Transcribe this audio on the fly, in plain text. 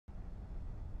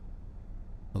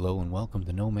Hello and welcome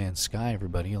to No Man's Sky,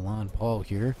 everybody. ElanPaul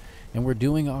here, and we're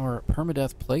doing our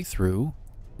Permadeath playthrough.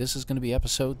 This is going to be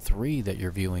episode 3 that you're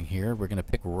viewing here. We're going to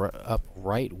pick up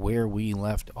right where we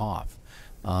left off.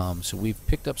 So we've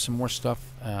picked up some more stuff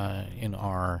in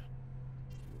our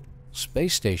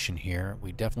space station here.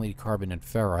 We definitely need carbon and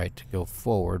ferrite to go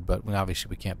forward, but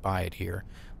obviously we can't buy it here.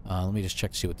 Let me just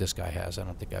check to see what this guy has. I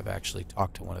don't think I've actually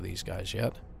talked to one of these guys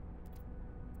yet.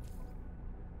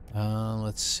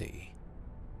 Let's see.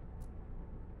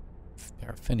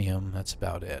 Paraffinium, that's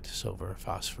about it. Silver,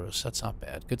 phosphorus, that's not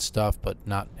bad. Good stuff, but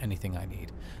not anything I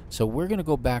need. So we're going to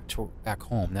go back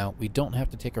home. Now, we don't have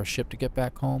to take our ship to get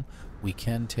back home. We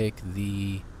can take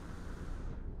the...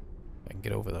 If I can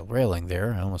get over the railing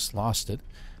there. I almost lost it.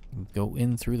 Go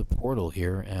in through the portal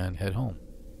here and head home.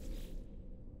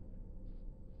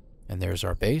 And there's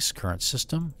our base, current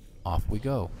system. Off we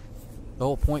go. The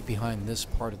whole point behind this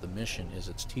part of the mission is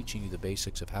it's teaching you the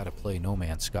basics of how to play No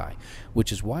Man's Sky,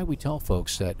 which is why we tell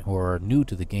folks that who are new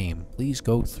to the game, please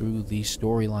go through these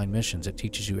storyline missions. It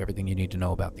teaches you everything you need to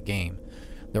know about the game.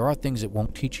 There are things it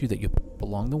won't teach you that you pick up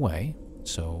along the way,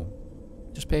 so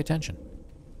just pay attention.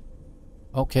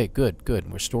 Okay, good.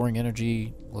 We're storing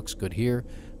energy. Looks good here.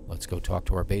 Let's go talk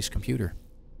to our base computer.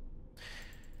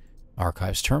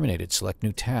 Archives terminated. Select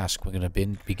new task. We're going to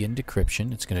begin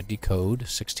decryption. It's going to decode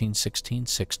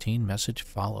 161616. Message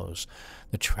follows.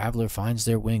 The traveler finds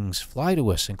their wings. Fly to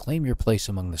us and claim your place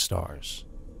among the stars.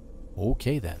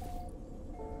 Okay then.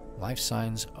 Life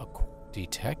signs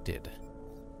detected.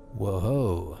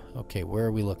 Whoa. Okay, where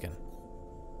are we looking?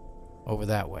 Over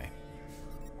that way.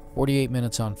 48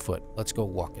 minutes on foot. Let's go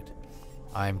walk it.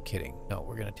 I'm kidding. No,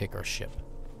 we're going to take our ship.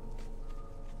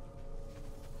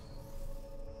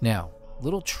 Now,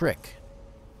 little trick,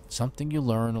 something you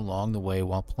learn along the way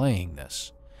while playing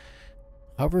this.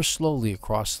 Hover slowly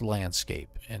across the landscape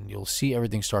and you'll see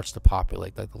everything starts to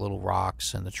populate, like the little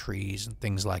rocks and the trees and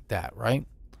things like that, right?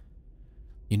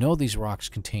 You know these rocks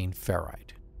contain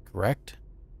ferrite, correct?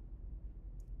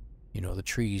 You know the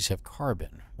trees have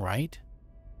carbon, right?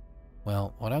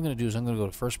 Well, what I'm going to do is I'm going to go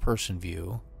to first person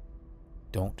view.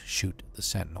 Don't shoot the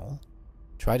Sentinel.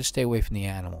 Try to stay away from the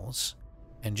animals.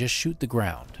 And just shoot the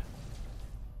ground.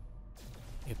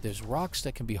 If there's rocks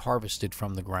that can be harvested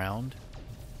from the ground,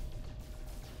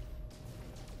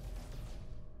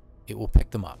 it will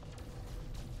pick them up.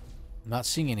 I'm not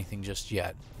seeing anything just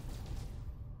yet.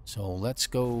 So let's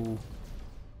go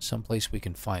someplace we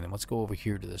can find them. Let's go over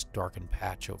here to this darkened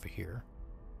patch over here.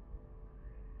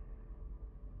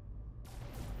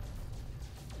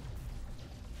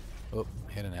 Oh,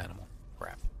 hit an animal.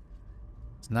 Crap.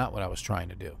 It's not what I was trying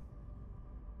to do.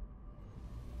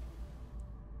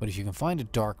 But if you can find a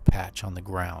dark patch on the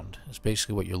ground, it's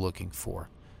basically what you're looking for.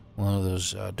 One of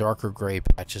those darker gray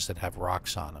patches that have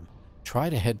rocks on them. Try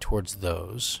to head towards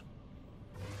those.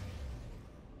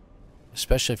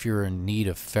 Especially if you're in need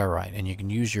of ferrite. And you can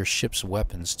use your ship's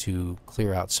weapons to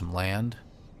clear out some land.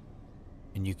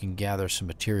 And you can gather some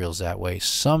materials that way.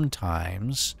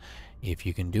 Sometimes, if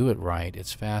you can do it right,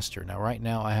 it's faster. Now, right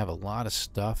now, I have a lot of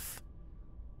stuff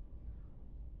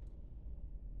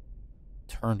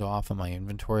turned off in my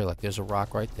inventory. Like there's a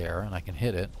rock right there and I can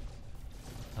hit it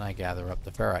and I gather up the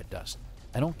ferrite dust.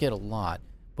 I don't get a lot,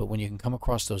 but when you can come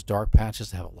across those dark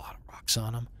patches that have a lot of rocks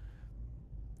on them,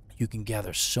 you can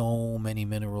gather so many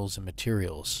minerals and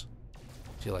materials.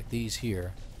 See, like these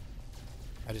here,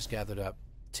 I just gathered up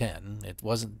 10. It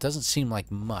doesn't seem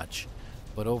like much,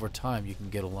 but over time you can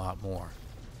get a lot more.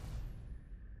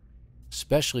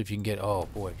 Especially if you can get, oh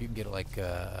boy, if you can get like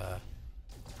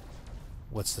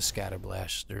what's the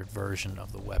scatterblaster version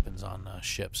of the weapons on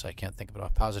ships? I can't think of it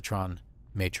off. Positron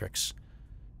Matrix.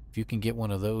 If you can get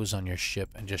one of those on your ship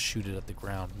and just shoot it at the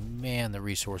ground, man, the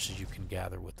resources you can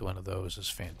gather with one of those is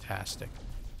fantastic.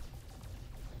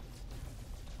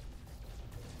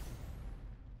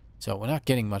 So we're not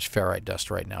getting much ferrite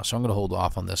dust right now, so I'm going to hold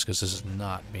off on this because this is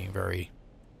not being very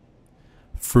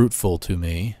fruitful to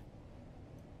me.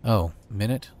 Oh,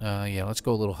 minute? Yeah, let's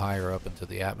go a little higher up into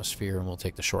the atmosphere and we'll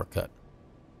take the shortcut.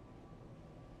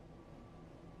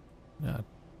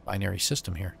 Binary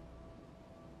system here.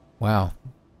 Wow.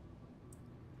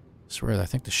 I swear, I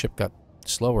think the ship got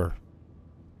slower.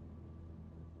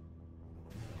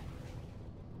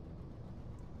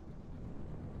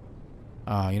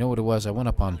 You know what it was? I went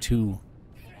up on too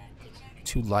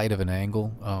light of an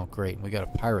angle. Oh, great. We got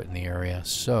a pirate in the area,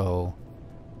 so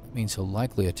it means he'll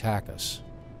likely attack us.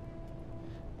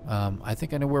 I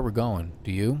think I know where we're going.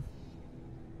 Do you?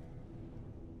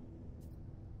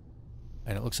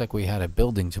 And it looks like we had a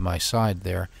building to my side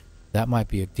there. That might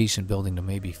be a decent building to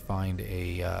maybe find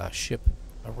a ship,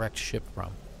 a wrecked ship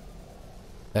from.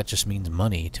 That just means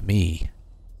money to me.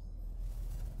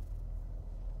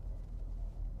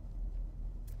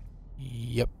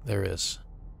 Yep, there is.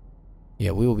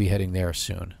 Yeah, we will be heading there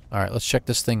soon. Alright, let's check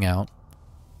this thing out.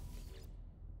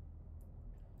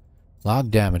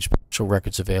 Log damage, partial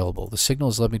records available. The signal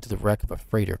has led me to the wreck of a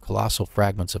freighter, colossal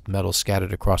fragments of metal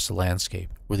scattered across the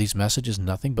landscape. Were these messages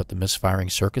nothing but the misfiring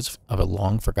circuits of a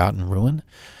long-forgotten ruin?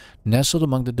 Nestled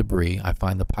among the debris, I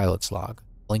find the pilot's log,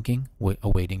 blinking,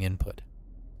 awaiting input.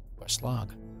 Quest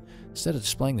log. Instead of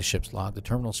displaying the ship's log, the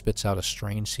terminal spits out a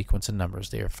strange sequence of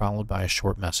numbers. They are followed by a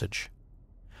short message.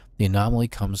 The anomaly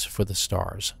comes for the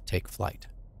stars. Take flight.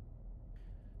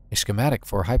 A schematic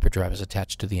for a hyperdrive is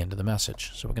attached to the end of the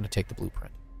message, so we're going to take the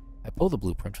blueprint. I pull the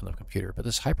blueprint from the computer, but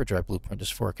this hyperdrive blueprint is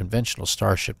for a conventional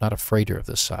starship, not a freighter of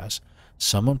this size.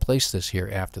 Someone placed this here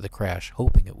after the crash,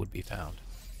 hoping it would be found.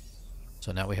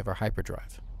 So now we have our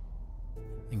hyperdrive.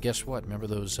 And guess what? Remember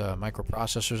those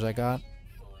microprocessors I got?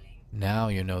 Now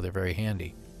you know they're very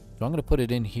handy. So I'm going to put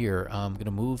it in here. I'm going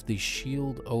to move the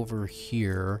shield over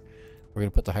here. We're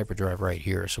going to put the hyperdrive right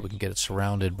here so we can get it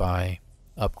surrounded by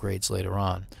upgrades later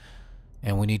on.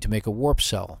 And we need to make a warp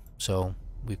cell. So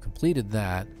we've completed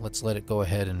that. Let's let it go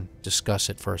ahead and discuss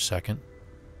it for a second.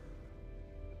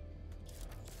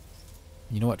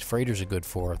 You know what freighters are good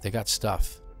for? They got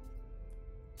stuff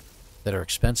that are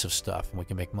expensive stuff, and we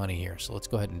can make money here. So let's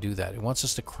go ahead and do that. It wants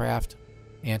us to craft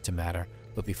antimatter,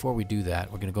 but before we do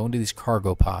that, we're going to go into these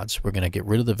cargo pods. We're going to get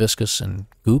rid of the viscous and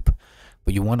goop,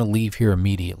 but you want to leave here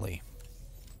immediately.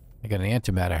 I got an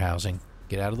antimatter housing.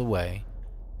 Get out of the way,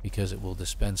 because it will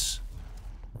dispense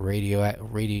radiation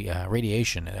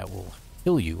that will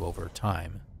kill you over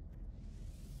time.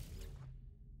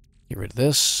 Get rid of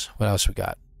this. What else we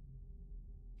got?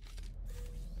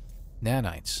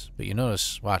 Nanites. But you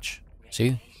notice, watch.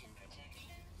 See?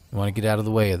 You want to get out of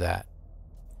the way of that.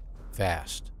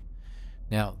 Fast.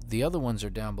 Now, the other ones are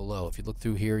down below. If you look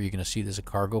through here, you're going to see there's a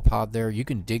cargo pod there. You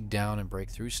can dig down and break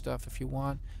through stuff if you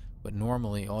want, but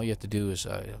normally all you have to do is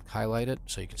highlight it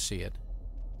so you can see it.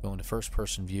 Go into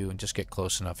first-person view and just get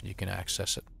close enough and you can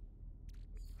access it.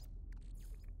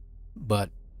 But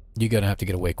you're going to have to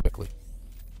get away quickly.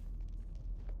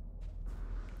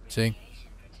 See?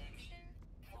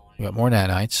 We got more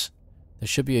nanites. There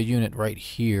should be a unit right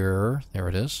here. There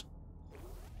it is.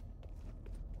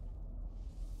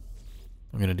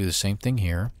 We're going to do the same thing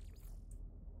here.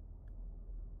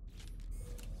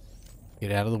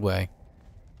 Get out of the way.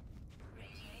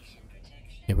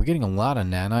 Yeah, we're getting a lot of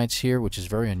nanites here, which is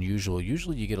very unusual.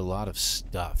 Usually you get a lot of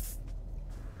stuff.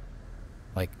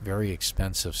 Like very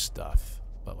expensive stuff.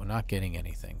 But we're not getting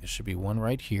anything. There should be one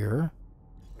right here.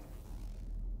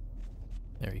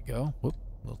 There you go. Whoop,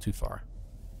 a little too far.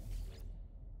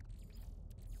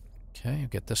 Okay,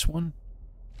 get this one.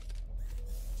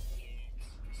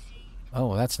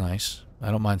 Oh, that's nice.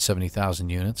 I don't mind 70,000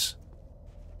 units.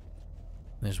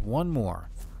 There's one more.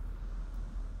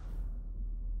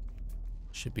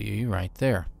 Should be right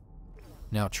there.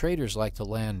 Now, traders like to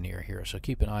land near here, so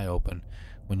keep an eye open.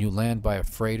 When you land by a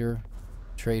freighter,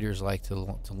 traders like to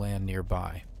land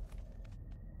nearby.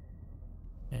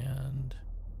 And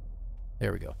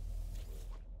there we go.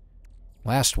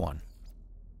 Last one.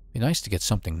 Be nice to get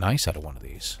something nice out of one of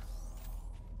these.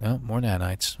 No, more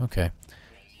nanites. Okay.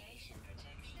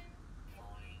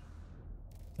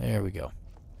 There we go.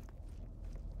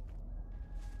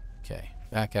 Okay,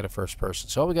 back at it first person.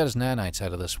 So all we got is nanites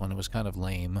out of this one. It was kind of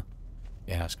lame, if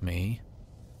you ask me.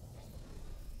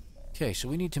 Okay, so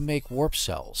we need to make warp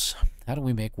cells. How do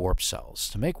we make warp cells?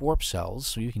 To make warp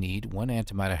cells, you need one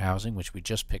antimatter housing, which we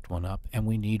just picked one up, and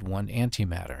we need one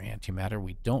antimatter. Antimatter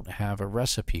we don't have a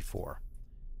recipe for.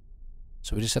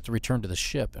 So we just have to return to the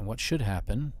ship, and what should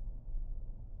happen,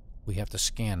 we have to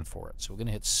scan for it. So we're going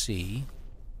to hit C,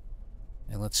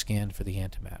 and let's scan for the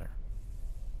antimatter.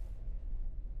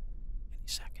 Any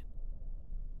second.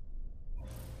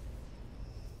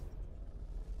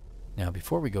 Now,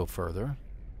 before we go further,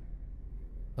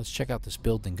 let's check out this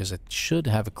building, because it should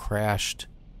have crashed,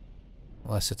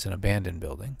 unless it's an abandoned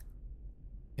building.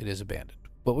 It is abandoned.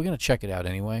 But we're going to check it out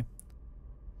anyway.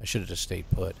 I should have just stayed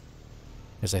put,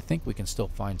 because I think we can still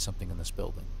find something in this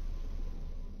building.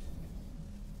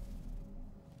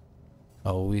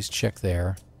 Always check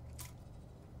there.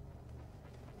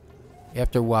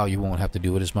 After a while, you won't have to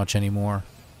do it as much anymore.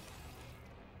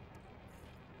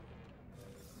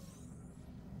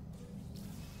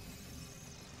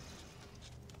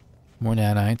 More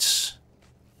nanites.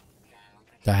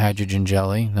 Dihydrogen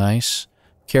jelly. Nice.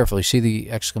 Careful. You see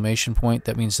the exclamation point?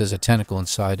 That means there's a tentacle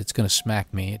inside. It's going to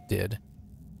smack me. It did.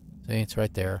 See? It's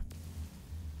right there.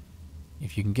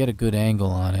 If you can get a good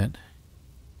angle on it.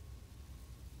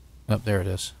 Oh, there it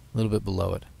is. A little bit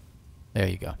below it. There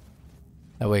you go.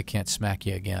 That way it can't smack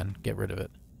you again. Get rid of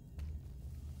it.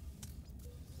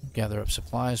 Gather up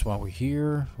supplies while we're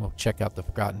here. We'll check out the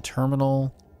Forgotten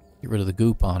Terminal. Get rid of the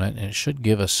goop on it, and it should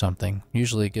give us something.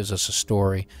 Usually it gives us a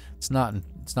story. It's not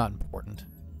important.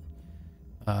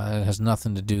 It has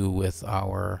nothing to do with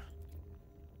our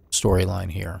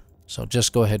storyline here. So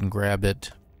just go ahead and grab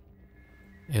it.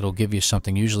 It'll give you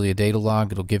something, usually a data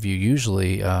log. It'll give you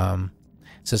usually, it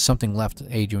says something left to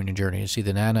aid you in your journey. It's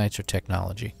either nanites or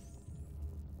technology.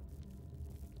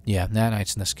 Yeah,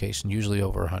 nanites in this case, and usually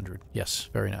over 100. Yes,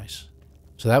 very nice.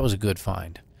 So that was a good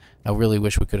find. I really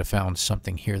wish we could have found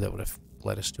something here that would have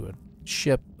led us to a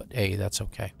ship, but hey, that's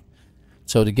okay.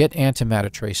 So to get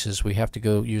antimatter traces, we have to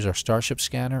go use our starship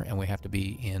scanner, and we have to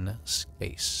be in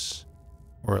space.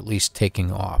 Or at least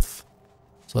taking off.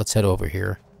 So let's head over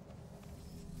here.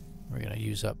 We're going to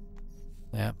use up...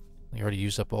 Yeah, we already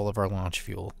used up all of our launch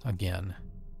fuel again.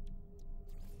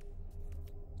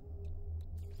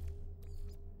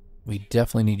 We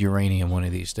definitely need uranium one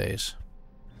of these days.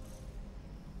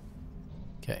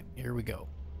 Okay, here we go.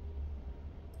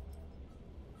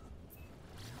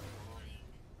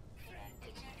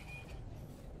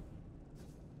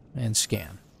 And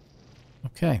scan.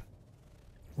 Okay.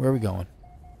 Where are we going?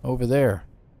 Over there.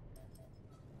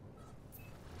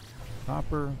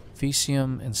 Copper,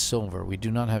 Fecium, and silver. We do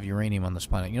not have uranium on this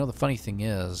planet. You know, the funny thing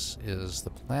is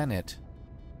the planet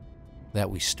that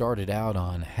we started out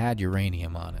on had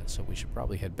uranium on it, so we should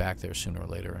probably head back there sooner or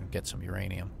later and get some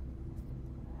uranium.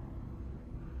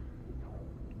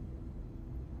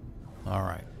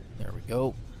 Alright, there we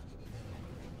go.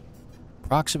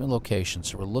 Approximate location.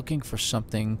 So we're looking for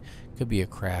something. Could be a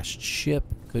crashed ship,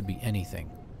 could be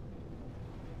anything.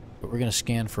 But we're going to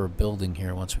scan for a building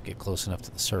here once we get close enough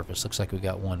to the surface. Looks like we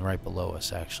got one right below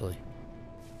us, actually.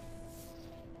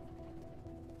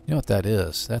 You know what that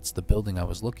is? That's the building I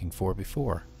was looking for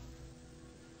before.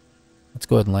 Let's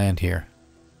go ahead and land here.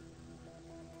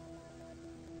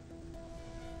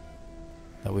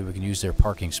 That way we can use their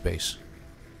parking space.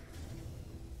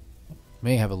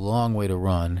 May have a long way to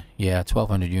run. Yeah,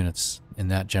 1,200 units in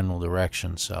that general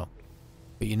direction, so...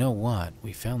 But you know what?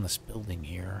 We found this building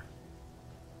here.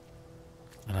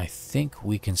 And I think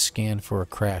we can scan for a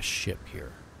crashed ship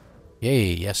here.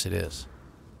 Yay, yes it is.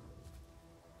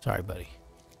 Sorry, buddy.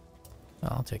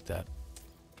 I'll take that.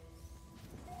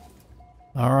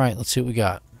 Alright, let's see what we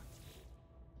got.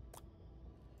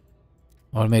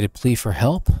 Automated plea for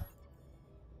help.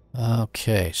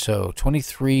 Okay, so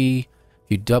 23,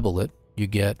 if you double it, you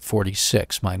get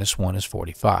 46. Minus 1 is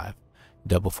 45.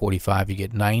 Double 45, you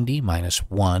get 90. Minus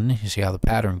 1, you see how the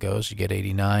pattern goes. You get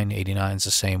 89. 89 is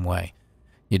the same way.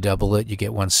 You double it, you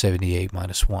get 178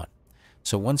 minus 1.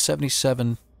 So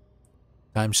 177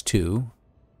 times 2,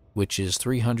 which is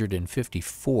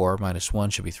 354, minus 1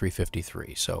 should be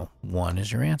 353. So 1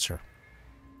 is your answer.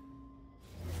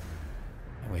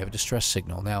 And we have a distress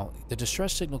signal. Now, the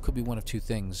distress signal could be one of two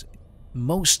things.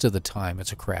 Most of the time,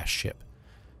 it's a crashed ship.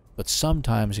 But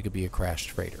sometimes it could be a crashed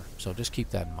freighter. So just keep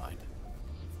that in mind.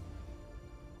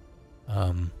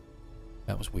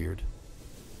 That was weird.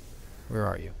 Where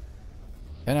are you?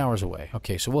 10 hours away.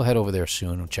 Okay, so we'll head over there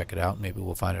soon and check it out. Maybe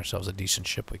we'll find ourselves a decent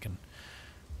ship we can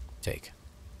take.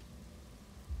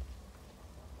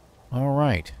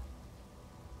 Alright.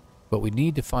 But we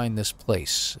need to find this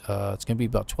place. It's going to be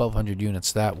about 1,200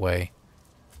 units that way.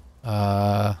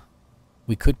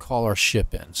 We could call our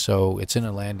ship in. So it's in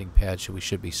a landing pad, so we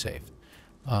should be safe.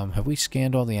 Have we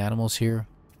scanned all the animals here?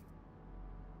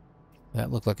 That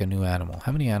looked like a new animal.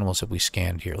 How many animals have we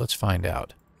scanned here? Let's find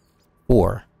out.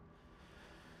 4.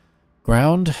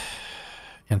 Ground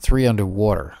and 3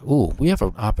 underwater. Ooh, we have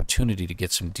an opportunity to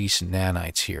get some decent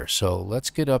nanites here. So let's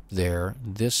get up there.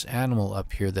 This animal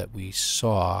up here that we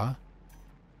saw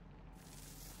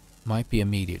might be a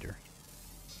meat eater.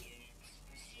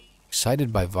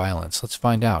 Excited by violence. Let's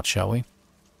find out, shall we?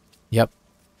 Yep.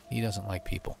 He doesn't like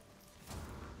people.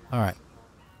 Alright.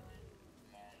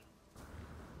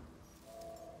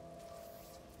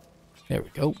 There we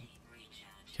go.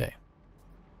 Okay.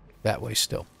 That way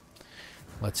still.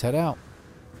 Let's head out.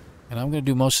 And I'm going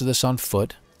to do most of this on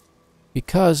foot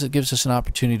because it gives us an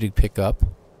opportunity to pick up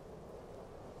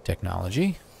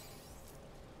technology,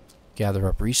 gather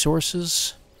up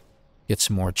resources, get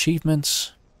some more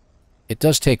achievements. It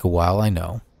does take a while, I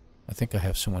know. I think I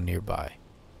have someone nearby.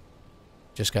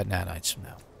 Just got nanites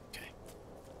now. Okay.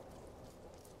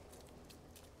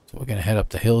 So we're going to head up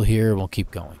the hill here. We'll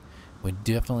keep going. We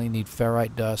definitely need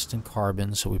ferrite dust and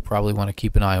carbon, so we probably want to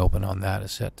keep an eye open on that.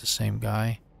 Is that the same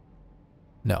guy?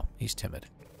 No, he's timid.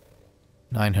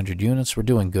 900 units. We're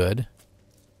doing good.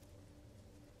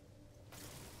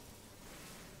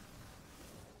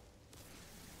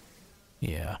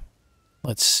 Yeah.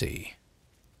 Let's see.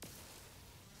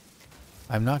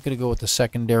 I'm not going to go with the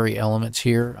secondary elements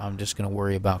here. I'm just going to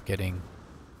worry about getting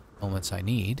elements I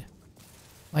need.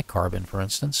 Like carbon, for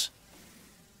instance.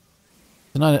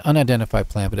 It's an unidentified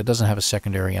plant, but it doesn't have a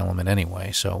secondary element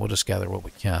anyway, so we'll just gather what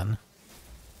we can.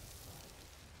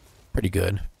 Pretty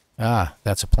good. Ah,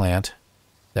 that's a plant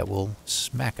that will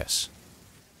smack us.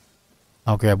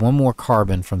 I'll grab one more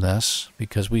carbon from this,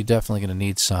 because we're definitely going to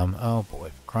need some. Oh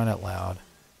boy, crying out loud.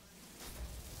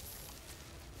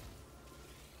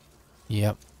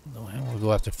 Yep, we'll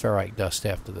go after ferrite dust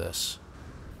after this.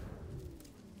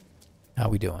 How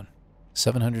we doing?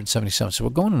 777. So we're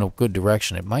going in a good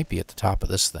direction. It might be at the top of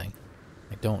this thing.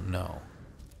 I don't know.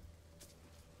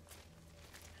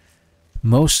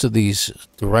 Most of these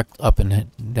direct up and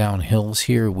down hills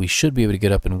here, we should be able to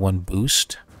get up in one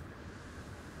boost.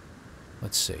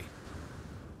 Let's see.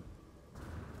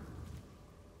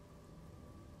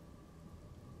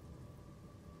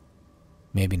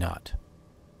 Maybe not.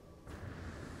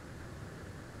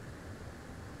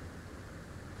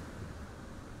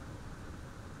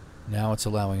 Now it's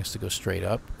allowing us to go straight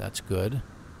up. That's good.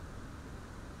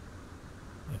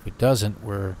 If it doesn't,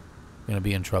 we're going to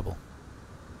be in trouble.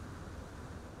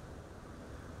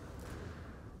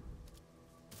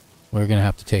 We're going to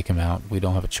have to take him out. We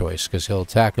don't have a choice because he'll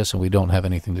attack us and we don't have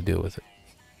anything to do with it.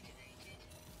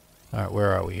 Alright,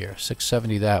 where are we here?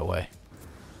 670 that way.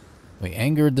 We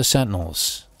angered the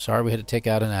Sentinels. Sorry we had to take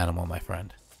out an animal, my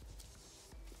friend.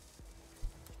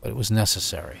 But it was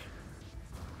necessary.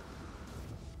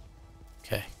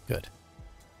 Okay, good.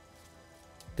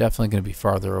 Definitely going to be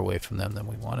farther away from them than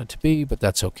we wanted to be, but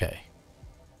that's okay.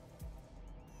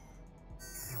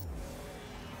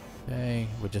 Okay,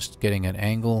 we're just getting an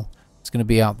angle. It's going to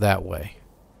be out that way.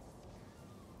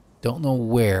 Don't know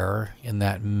where in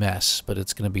that mess, but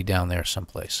it's going to be down there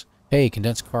someplace. Hey,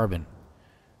 condensed carbon,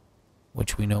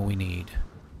 which we know we need.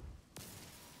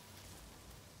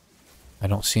 I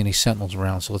don't see any sentinels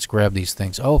around, so let's grab these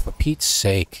things. Oh, for Pete's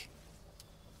sake.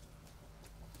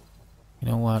 You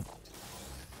know what?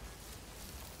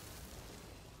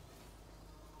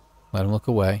 Let him look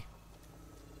away.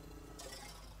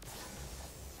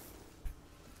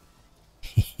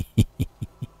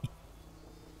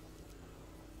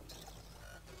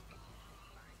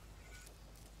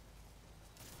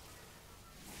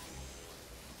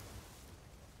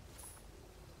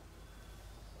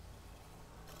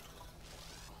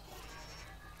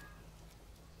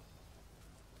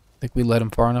 Think we let him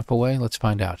far enough away? Let's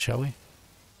find out, shall we?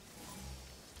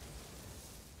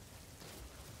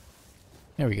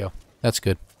 There we go. That's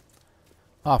good.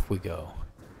 Off we go.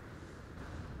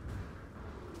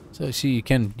 So see, you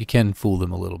can fool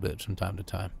them a little bit from time to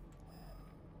time.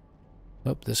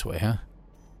 Oh, this way, huh?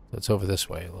 So it's over this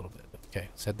way a little bit. Okay,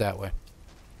 let's head that way.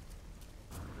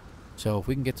 So if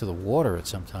we can get to the water at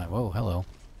some time. Oh, hello.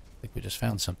 I think we just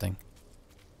found something.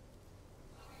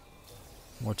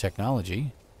 More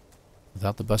technology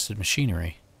without the busted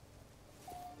machinery.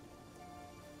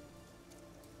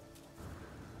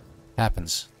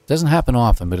 Happens. Doesn't happen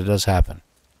often, but it does happen.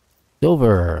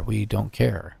 Silver, we don't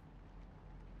care.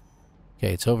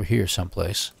 Okay, it's over here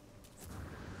someplace.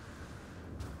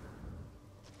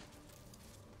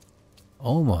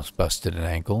 Almost busted an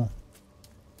ankle.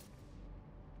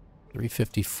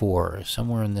 354,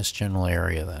 somewhere in this general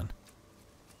area then.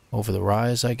 Over the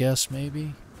rise, I guess,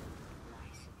 maybe?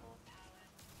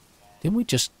 Didn't we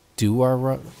just do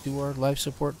our life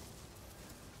support?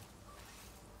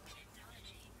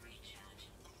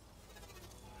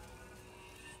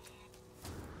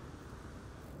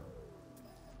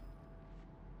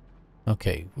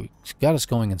 Okay, we got us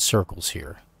going in circles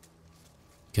here.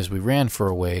 Because we ran for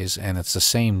a ways, and it's the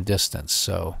same distance,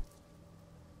 so...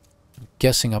 I'm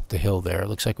guessing up the hill there. It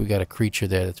looks like we got a creature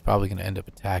there that's probably going to end up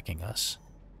attacking us.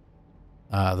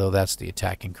 Though that's the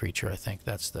attacking creature, I think.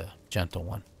 That's the gentle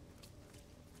one.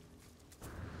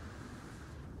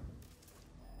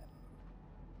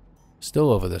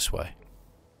 Still over this way.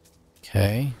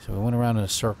 Okay, so we went around in a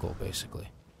circle, basically.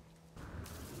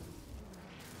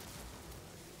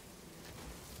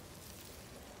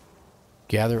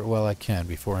 Gather it while I can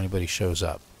before anybody shows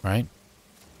up, right?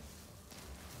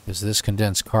 Because this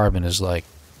condensed carbon is like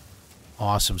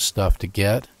awesome stuff to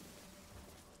get.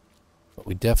 But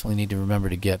we definitely need to remember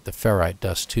to get the ferrite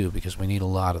dust too, because we need a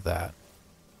lot of that.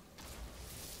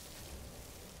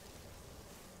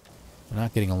 We're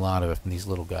not getting a lot of it from these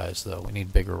little guys, though. We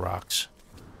need bigger rocks.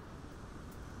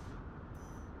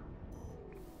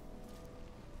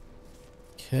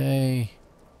 Okay.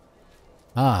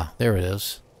 Ah, there it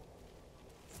is.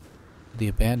 The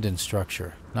abandoned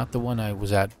structure. Not the one I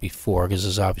was at before, because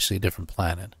this is obviously a different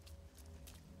planet.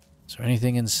 Is there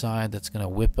anything inside that's going to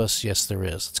whip us? Yes, there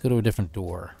is. Let's go to a different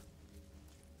door.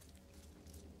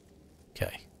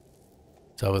 Okay.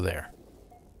 It's over there.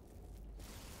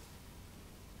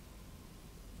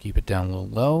 Keep it down a little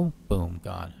low. Boom,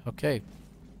 gone. Okay.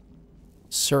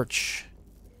 Search.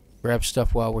 Grab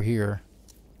stuff while we're here.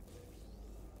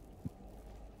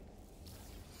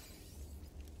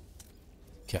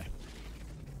 Okay.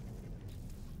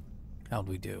 How'd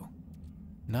we do?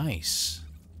 Nice.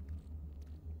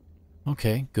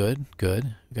 Okay, good,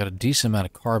 good. We got a decent amount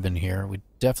of carbon here. We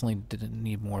definitely didn't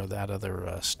need more of that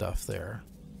other stuff there.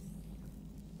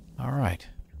 All right.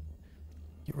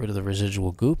 Get rid of the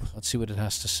residual goop. Let's see what it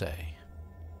has to say.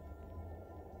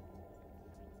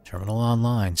 Terminal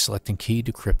online. Selecting key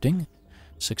decrypting.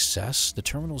 Success. The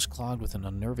terminal is clogged with an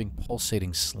unnerving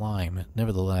pulsating slime.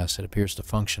 Nevertheless, it appears to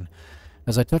function.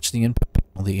 As I touch the input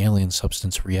panel, the alien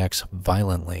substance reacts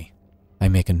violently. I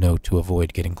make a note to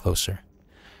avoid getting closer.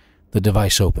 The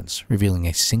device opens, revealing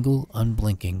a single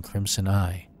unblinking crimson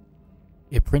eye.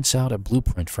 It prints out a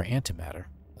blueprint for antimatter,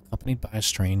 accompanied by a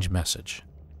strange message.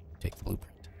 Take the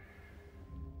blueprint.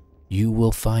 You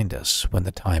will find us when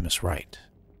the time is right.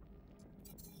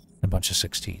 A bunch of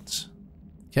 16s.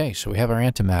 Okay, so we have our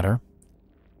antimatter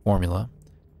formula,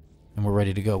 and we're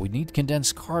ready to go. We need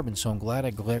condensed carbon, so I'm glad I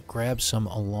grabbed some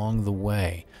along the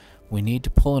way. We need to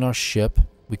pull in our ship.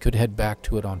 We could head back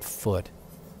to it on foot,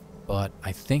 but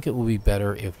I think it will be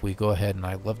better if we go ahead, and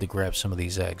I'd love to grab some of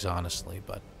these eggs, honestly,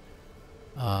 but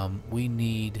we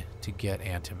need to get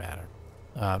antimatter.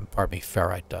 Pardon me,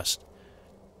 ferrite dust.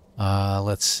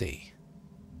 Let's see.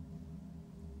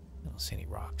 I don't see any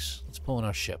rocks. Let's pull in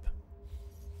our ship.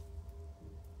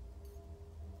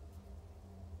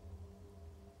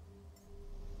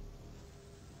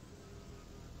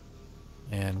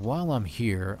 And while I'm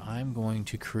here, I'm going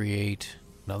to create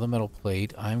another metal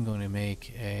plate. I'm going to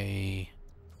make a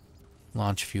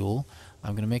launch fuel.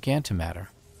 I'm going to make antimatter.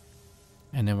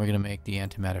 And then we're going to make the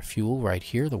antimatter fuel right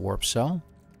here, the warp cell.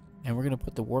 And we're going to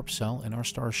put the warp cell in our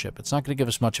starship. It's not going to give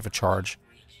us much of a charge,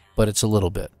 but it's a little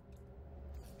bit.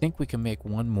 I think we can make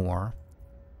one more.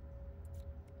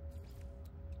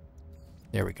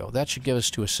 There we go. That should give us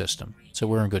to a system. So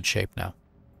we're in good shape now.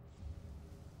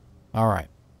 All right.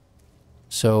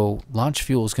 So launch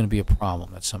fuel is going to be a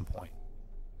problem at some point.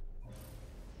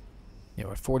 Yeah,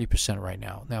 we're at 40% right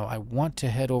now. Now, I want to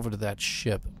head over to that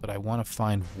ship, but I want to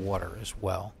find water as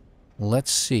well.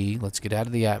 Let's see. Let's get out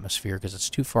of the atmosphere because it's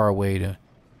too far away to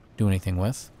do anything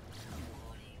with.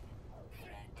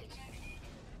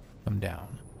 Come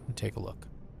down and take a look.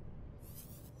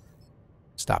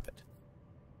 Stop it.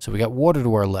 So we got water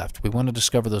to our left. We want to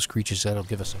discover those creatures. That'll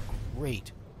give us a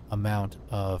great amount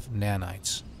of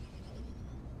nanites.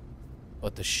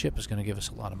 But the ship is going to give us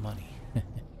a lot of money.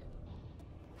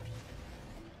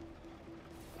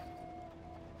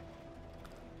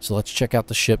 So let's check out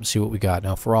the ship and see what we got.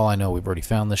 Now, for all I know, we've already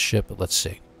found this ship, but let's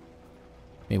see.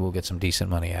 Maybe we'll get some decent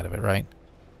money out of it, right?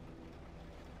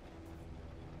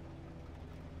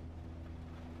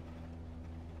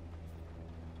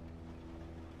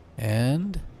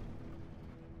 And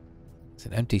it's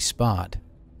an empty spot.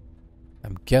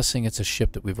 I'm guessing it's a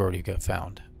ship that we've already got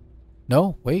found.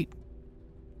 No, wait.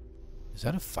 Is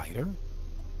that a fighter?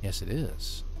 Yes, it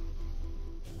is.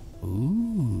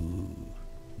 Ooh,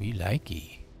 me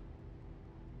likey.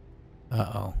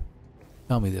 Uh-oh.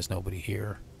 Tell me there's nobody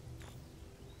here.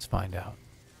 Let's find out.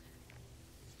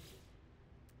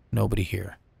 Nobody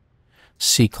here.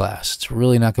 C-class. It's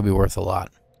really not going to be worth a lot.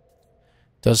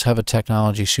 Does have a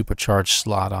technology supercharged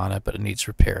slot on it, but it needs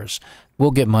repairs.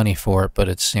 We'll get money for it, but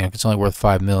it's, you know, it's only worth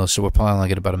 5 mil, so we'll probably only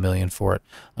get about $1 million for it.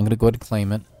 I'm going to go ahead and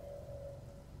claim it.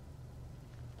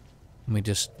 Let me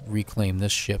just reclaim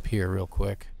this ship here real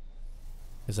quick,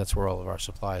 because that's where all of our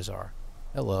supplies are.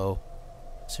 Hello.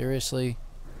 Seriously?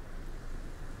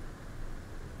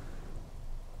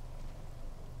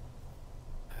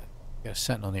 Got a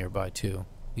Sentinel nearby too.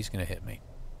 He's gonna hit me.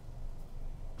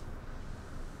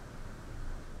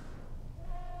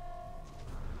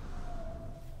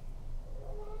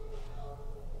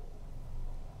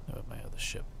 How about my other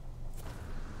ship?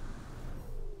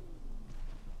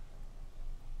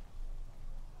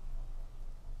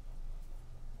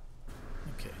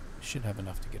 Okay, should have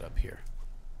enough to get up here.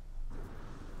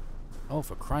 Oh,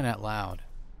 for crying out loud.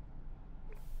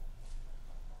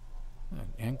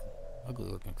 An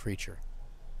ugly-looking creature.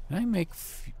 Can I make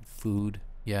food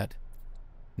yet?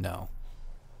 No.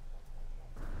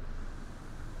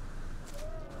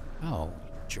 Oh,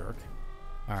 jerk.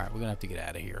 Alright, we're gonna have to get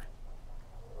out of here.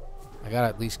 I gotta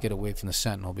at least get away from the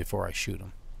Sentinel before I shoot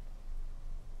him.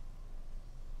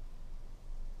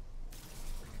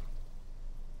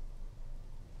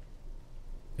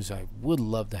 because I would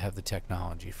love to have the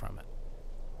technology from it.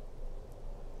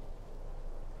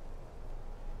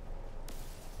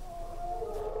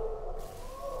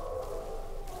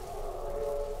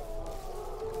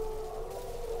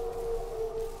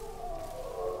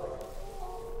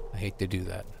 I hate to do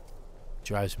that. It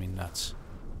drives me nuts.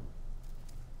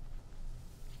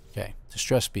 Okay,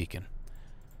 distress beacon.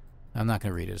 I'm not going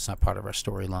to read it. It's not part of our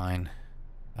storyline.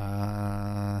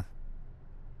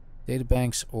 Data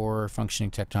banks or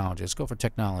functioning technology. Let's go for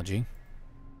technology.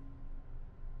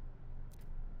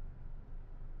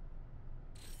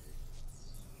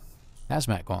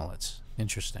 Hazmat gauntlets.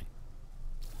 Interesting.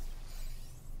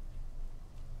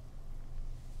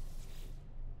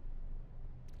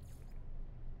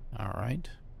 All right.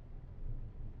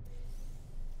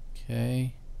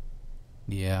 Okay.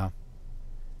 Yeah.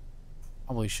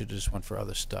 Probably should have just went for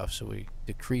other stuff, so we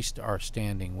decreased our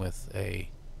standing with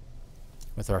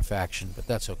our faction, but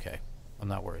that's okay. I'm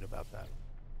not worried about that.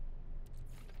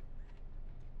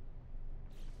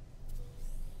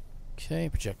 Okay,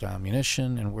 projectile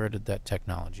ammunition, and where did that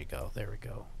technology go? There we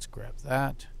go. Let's grab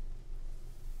that.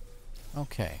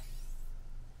 Okay.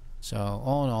 So,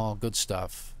 all in all, good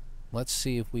stuff. Let's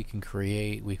see if we can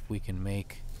create, if we can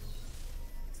make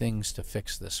things to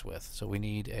fix this with. So we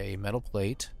need a metal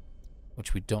plate,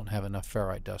 which we don't have enough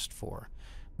ferrite dust for.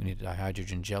 We need a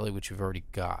hydrogen jelly, which we've already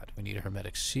got. We need a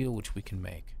hermetic seal, which we can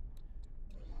make.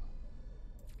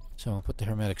 So we'll put the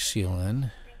hermetic seal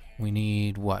in. We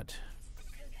need what?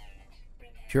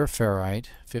 Pure ferrite,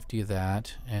 50 of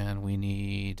that, and we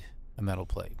need a metal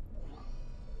plate.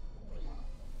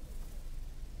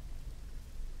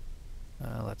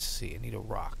 Let's see, I need a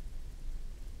rock.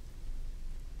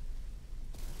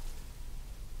 Is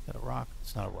that a rock?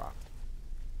 It's not a rock.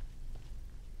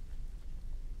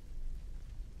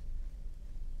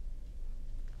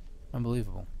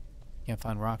 Unbelievable. Can't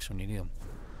find rocks when you need them.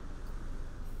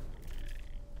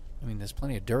 I mean, there's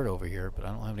plenty of dirt over here, but I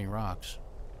don't have any rocks.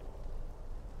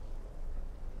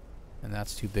 And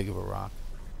that's too big of a rock.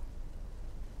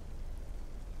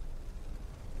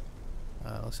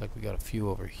 Looks like we got a few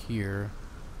over here.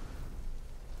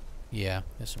 Yeah,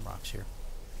 there's some rocks here.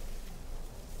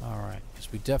 Alright,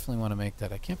 because we definitely want to make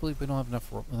that. I can't believe we don't have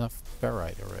enough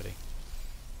ferrite already.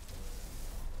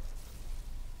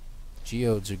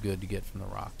 Geodes are good to get from the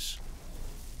rocks.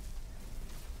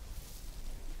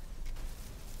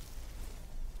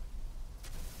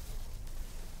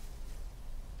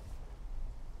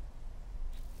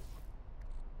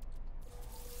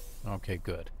 Okay,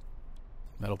 good.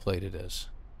 Metal plate it is.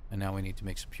 And now we need to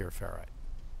make some pure ferrite.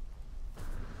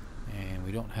 And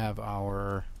we don't have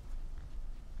our...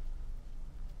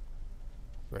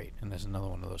 Great, and there's another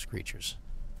one of those creatures.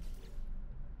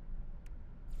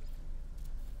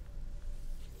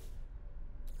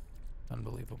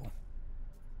 Unbelievable.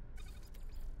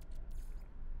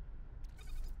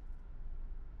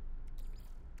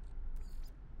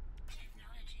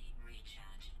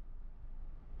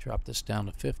 Drop this down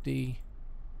to 50.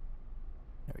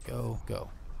 There we go. Go.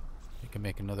 We can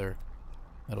make another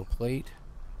metal plate.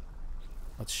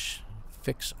 Let's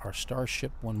fix our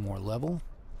starship one more level.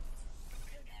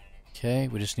 Okay,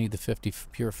 we just need the 50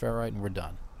 pure ferrite and we're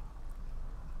done.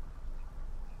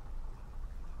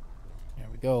 There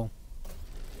we go.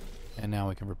 And now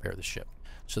we can repair the ship.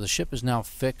 So the ship is now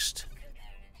fixed.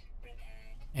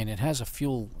 And it has a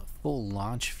full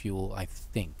launch fuel, I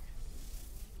think.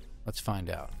 Let's find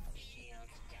out.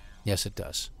 Yes, it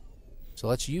does. So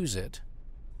let's use it.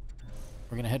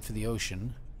 We're going to head for the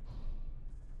ocean.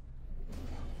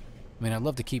 I mean, I'd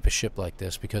love to keep a ship like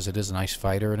this because it is a nice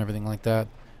fighter and everything like that.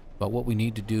 But what we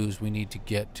need to do is we need to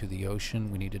get to the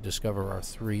ocean. We need to discover our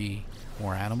 3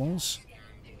 more animals.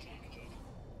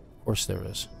 Of course there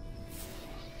is.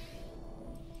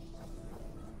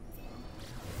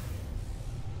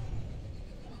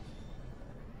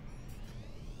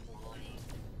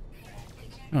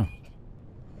 Oh.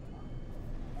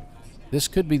 This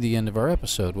could be the end of our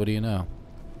episode. What do you know?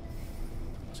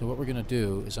 So what we're going to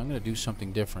do is I'm going to do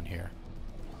something different here.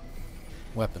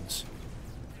 Weapons.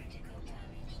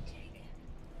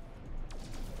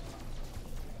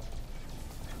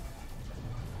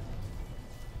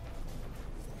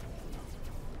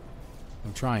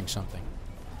 I'm trying something.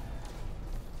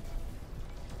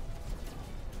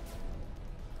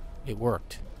 It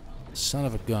worked. Son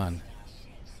of a gun.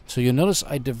 So you'll notice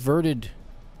I diverted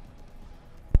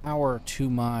power to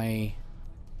my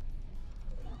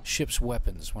ship's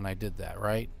weapons when I did that,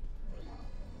 right?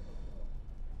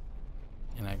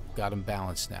 And I got them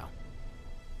balanced now.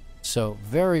 So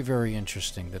very, very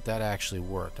interesting that that actually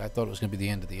worked. I thought it was going to be the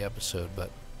end of the episode, but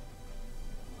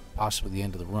possibly the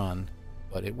end of the run,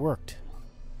 but it worked.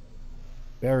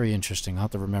 Very interesting. I'll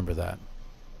have to remember that.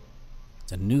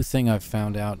 It's a new thing I've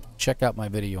found out. Check out my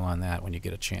video on that when you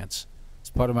get a chance. It's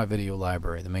part of my video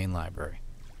library, the main library.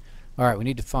 Alright, we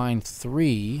need to find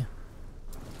 3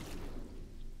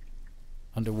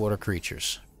 underwater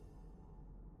creatures.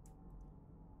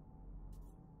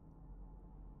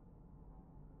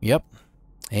 Yep.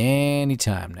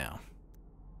 Anytime now.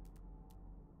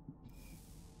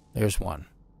 There's one.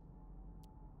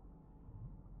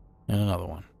 And another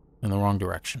one. In the wrong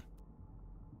direction.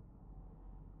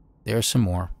 There's some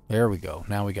more. There we go.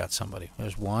 Now we got somebody.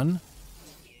 There's one.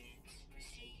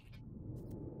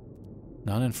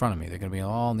 None in front of me. They're going to be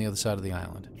all on the other side of the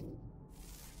island.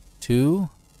 2.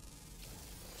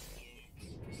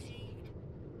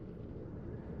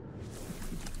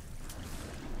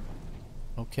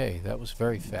 Okay, that was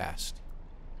very fast.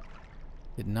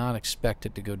 Did not expect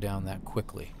it to go down that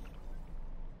quickly.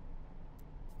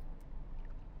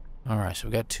 Alright, so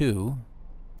we got 2.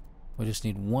 We just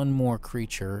need one more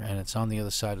creature, and it's on the other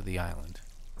side of the island.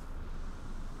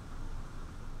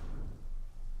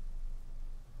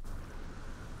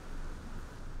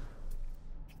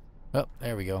 Oh,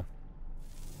 there we go.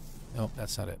 Nope,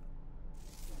 that's not it.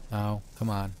 Oh,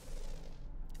 come on.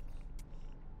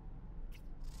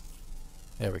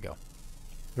 There we go.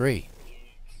 3.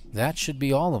 That should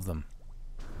be all of them.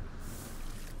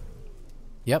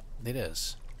 Yep, it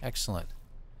is. Excellent.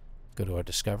 Go to our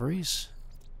discoveries,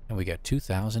 and we got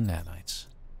 2,000 nanites.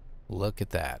 Look at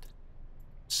that.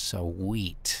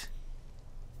 Sweet.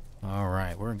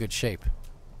 Alright, we're in good shape.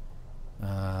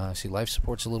 See, life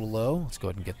support's a little low. Let's go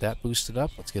ahead and get that boosted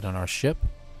up. Let's get on our ship.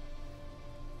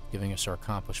 Giving us our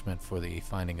accomplishment for the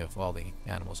finding of all the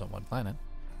animals on one planet.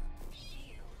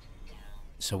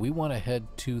 So we want to head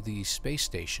to the space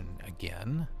station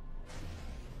again.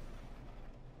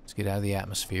 Let's get out of the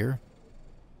atmosphere.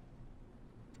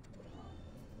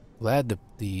 Glad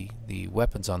the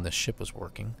weapons on this ship was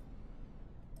working.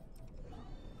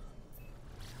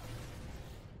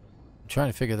 I'm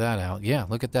trying to figure that out. Yeah,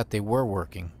 look at that. They were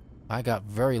working. I got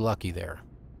very lucky there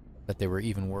that they were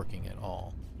even working at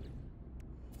all.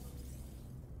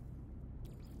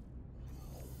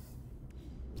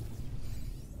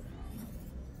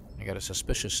 I got a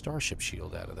suspicious starship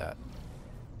shield out of that.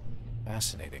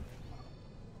 Fascinating.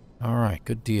 Alright,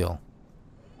 good deal.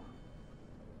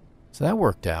 So that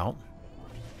worked out.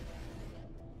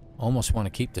 Almost want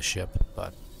to keep the ship,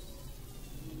 but...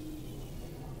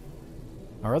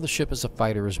 Our other ship is a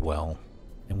fighter as well,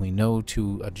 and we know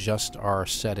to adjust our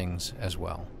settings as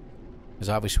well. Because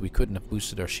obviously we couldn't have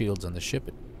boosted our shields on the ship.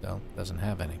 It doesn't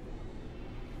have any.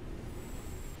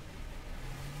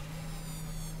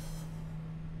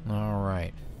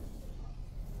 Alright.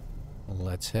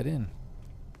 Let's head in.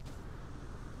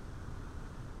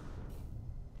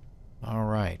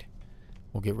 Alright.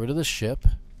 We'll get rid of the ship,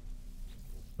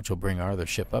 which will bring our other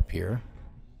ship up here.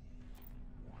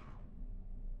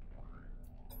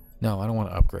 No, I don't want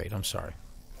to upgrade. I'm sorry.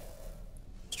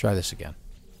 Let's try this again.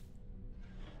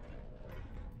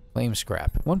 Flame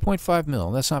scrap. 1.5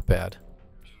 mil. That's not bad.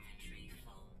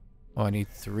 Oh, I need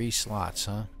 3 slots,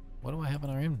 huh? What do I have in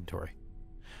our inventory?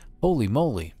 Holy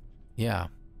moly. Yeah.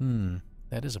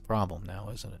 That is a problem now,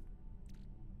 isn't it?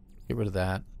 Get rid of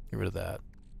that. Get rid of that.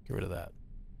 Get rid of that.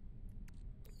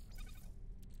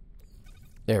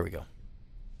 There we go.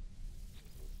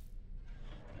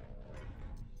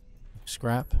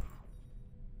 Scrap.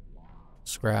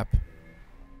 Scrap.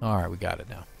 Alright, we got it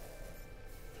now.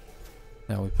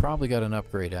 Now, we probably got an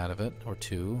upgrade out of it, or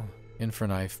 2.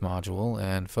 Infraknife module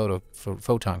and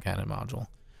photon cannon module.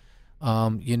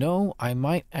 You know, I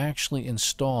might actually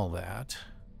install that.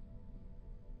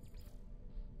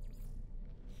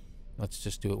 Let's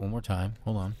just do it one more time.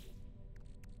 Hold on.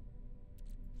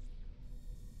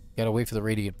 Gotta wait for the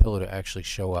radiant pillar to actually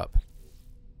show up.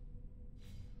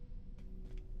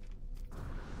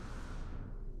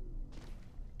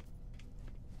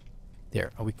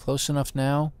 There. Are we close enough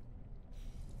now?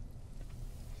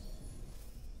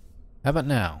 How about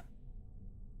now?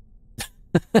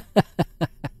 It's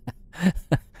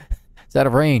out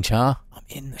of range, huh? I'm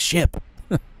in the ship.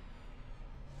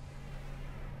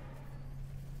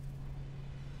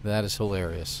 That is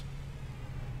hilarious.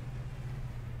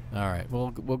 Alright,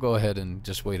 we'll go ahead and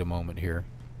just wait a moment here.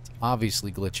 It's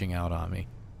obviously glitching out on me.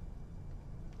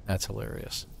 That's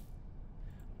hilarious.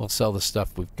 We'll sell the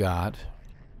stuff we've got.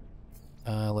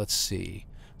 Let's see.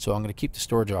 So I'm going to keep the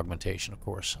storage augmentation, of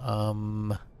course.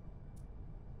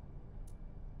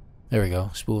 There we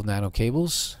go. Spool of nano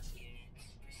cables.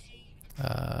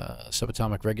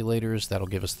 Subatomic regulators. That'll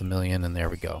give us the 1 million, and there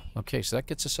we go. Okay, so that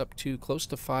gets us up to close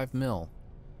to 5 mil.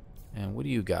 And what do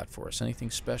you got for us? Anything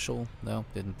special? No,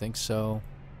 didn't think so.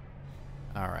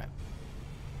 Alright.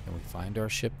 Can we find our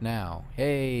ship now?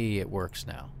 Hey, it works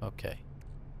now. Okay.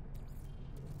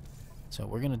 So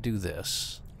we're going to do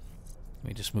this. Let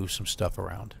me just move some stuff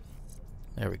around.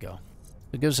 There we go.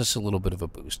 It gives us a little bit of a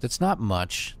boost. It's not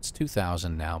much. It's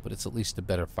 2,000 now, but it's at least a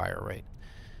better fire rate.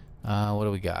 What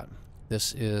do we got?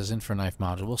 This is Infraknife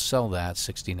module. We'll sell that,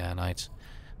 60 nanites.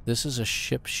 This is a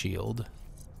ship shield.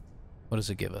 What does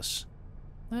it give us?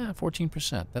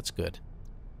 14%. That's good.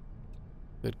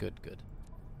 Good, good, good.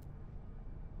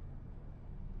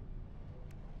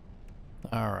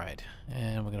 Alright.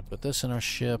 And we're going to put this in our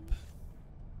ship.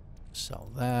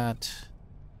 Sell that.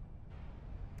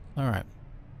 Alright.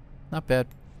 Not bad.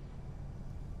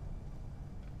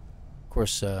 Of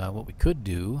course, what we could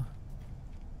do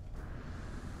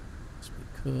is we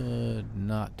could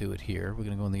not do it here. We're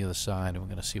going to go on the other side and we're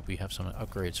going to see if we have some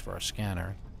upgrades for our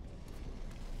scanner.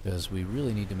 Because we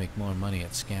really need to make more money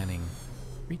at scanning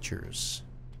creatures.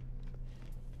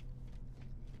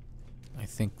 I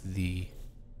think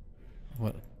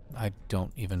I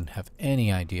don't even have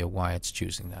any idea why it's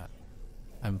choosing that.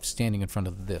 I'm standing in front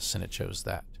of this and it shows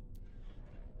that.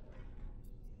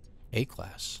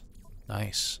 A-class.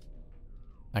 Nice.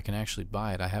 I can actually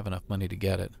buy it. I have enough money to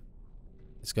get it.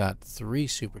 It's got 3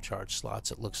 supercharged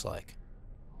slots, it looks like,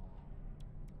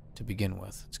 to begin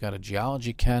with. It's got a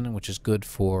geology cannon, which is good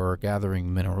for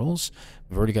gathering minerals.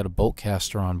 We've already got a bolt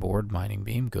caster on board, mining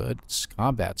beam, good. It's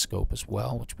combat scope as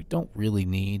well, which we don't really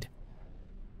need.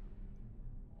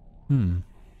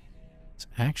 It's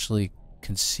actually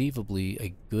conceivably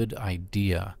a good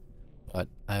idea, but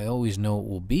I always know it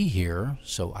will be here,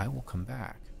 so I will come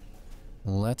back.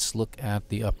 Let's look at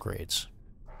the upgrades.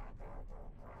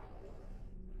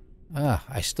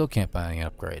 I still can't buy any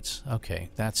upgrades. Okay,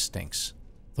 that stinks.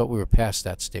 Thought we were past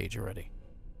that stage already.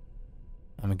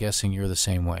 I'm guessing you're the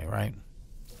same way, right?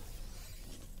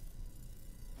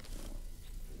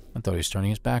 I thought he was turning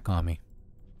his back on me.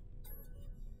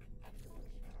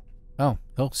 Oh,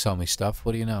 he'll sell me stuff.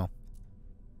 What do you know?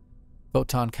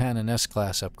 Photon Cannon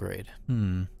S-Class upgrade.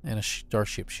 And a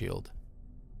Starship Shield.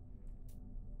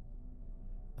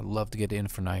 I'd love to get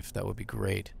Infraknife. That would be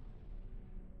great.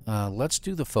 Let's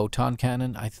do the Photon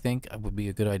Cannon. I think it would be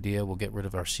a good idea. We'll get rid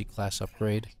of our C-Class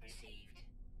upgrade.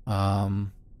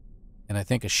 And I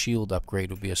think a shield upgrade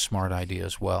would be a smart idea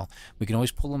as well. We can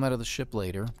always pull them out of the ship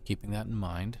later, keeping that in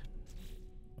mind.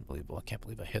 Unbelievable. I can't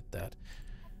believe I hit that.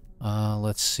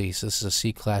 Let's see. So this is a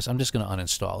C-Class. I'm just going to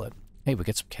uninstall it. Hey, we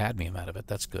get some cadmium out of it.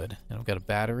 That's good. And we've got a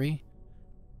battery.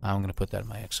 I'm going to put that in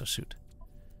my exosuit.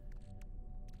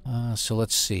 So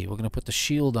let's see. We're going to put the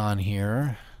shield on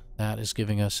here. That is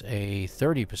giving us a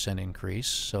 30% increase.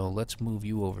 So let's move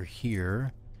you over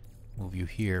here. Move you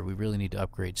here. We really need to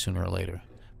upgrade sooner or later.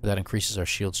 But that increases our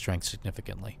shield strength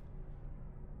significantly.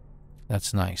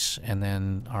 That's nice. And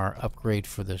then our upgrade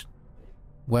for the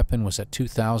weapon was at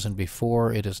 2,000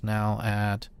 before. It is now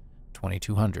at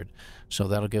 2,200. So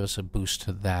that'll give us a boost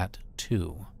to that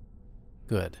too.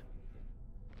 Good.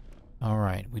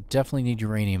 Alright, we definitely need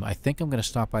uranium. I think I'm going to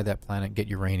stop by that planet and get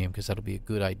uranium because that'll be a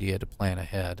good idea to plan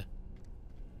ahead.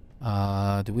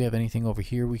 Do we have anything over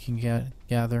here we can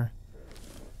gather?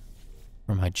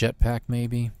 From my jetpack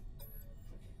maybe?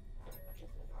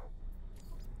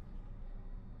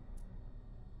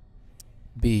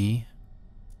 B.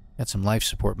 Got some life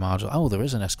support module. Oh, there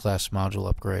is an S-Class module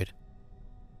upgrade.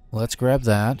 Let's grab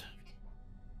that.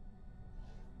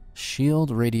 Shield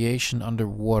radiation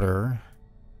underwater.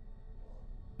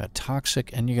 Got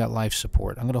toxic and you got life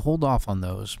support. I'm going to hold off on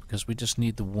those because we just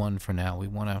need the one for now. We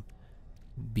want to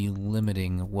be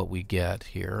limiting what we get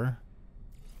here.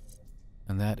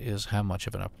 And that is how much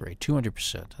of an upgrade?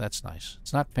 200%. That's nice.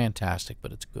 It's not fantastic,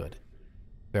 but it's good.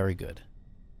 Very good.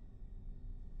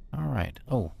 Alright.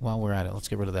 Oh, while we're at it, let's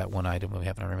get rid of that one item we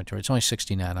have in our inventory. It's only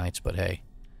 60 nanites, but hey.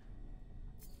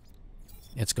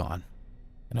 It's gone.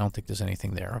 And I don't think there's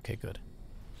anything there. Okay, good.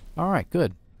 Alright,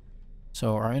 good.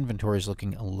 So our inventory is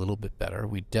looking a little bit better.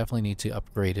 We definitely need to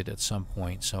upgrade it at some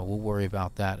point, so we'll worry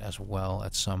about that as well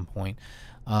at some point.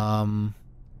 Can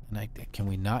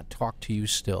we not talk to you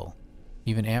still?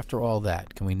 Even after all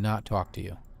that, can we not talk to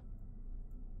you?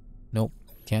 Nope,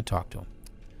 can't talk to him.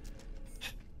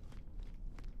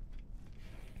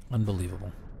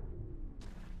 Unbelievable.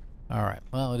 Alright,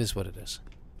 well, it is what it is.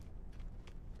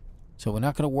 So we're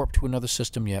not going to warp to another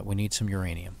system yet. We need some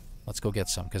uranium. Let's go get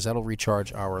some, because that'll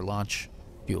recharge our launch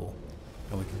fuel.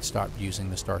 And we can start using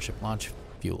the Starship launch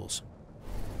fuels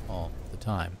all the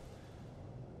time.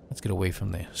 Let's get away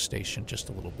from the station just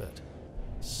a little bit.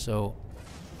 So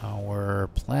our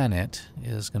planet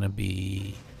is going to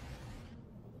be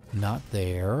Not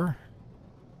there.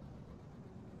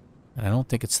 And I don't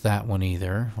think it's that one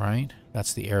either, right?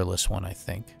 That's the airless one, I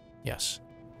think. Yes.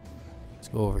 Let's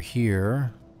go over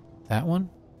here. That one?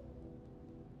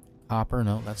 Copper?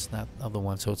 No, that's that other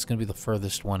one. So it's going to be the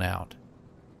furthest one out.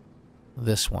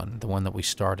 This one, the one that we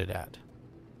started at.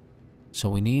 So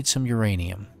we need some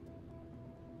uranium.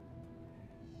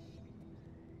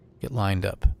 Get lined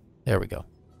up. There we go.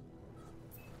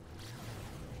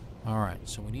 Alright,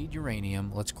 so we need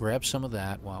uranium. Let's grab some of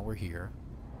that while we're here.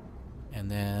 And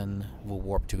then we'll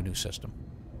warp to a new system.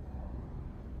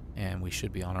 And we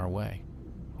should be on our way.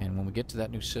 And when we get to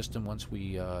that new system, once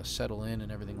we settle in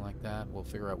and everything like that, we'll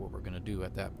figure out what we're going to do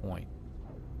at that point.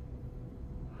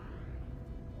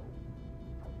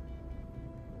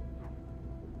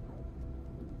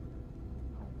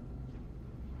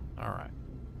 Alright.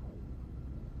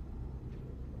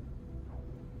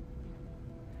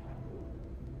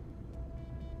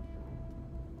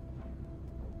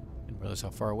 Didn't realize how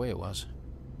far away it was.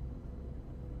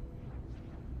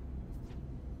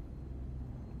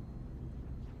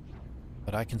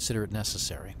 But I consider it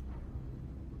necessary.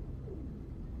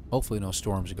 Hopefully no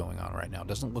storms are going on right now.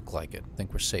 Doesn't look like it. I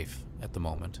think we're safe at the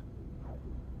moment.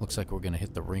 Looks like we're going to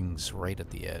hit the rings right at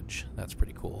the edge. That's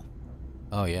pretty cool.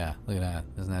 Oh yeah, look at that.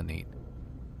 Isn't that neat?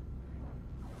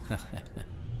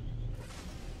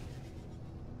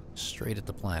 Straight at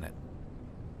the planet.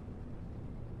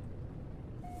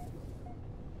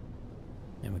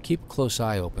 And we keep a close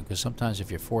eye open, because sometimes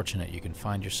if you're fortunate, you can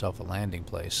find yourself a landing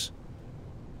place.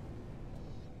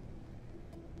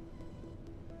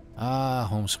 Ah,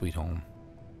 home sweet home.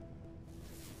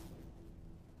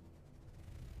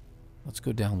 Let's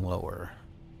go down lower.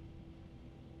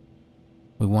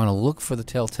 We want to look for the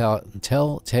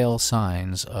telltale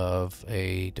signs of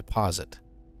a deposit,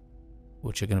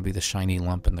 which are going to be the shiny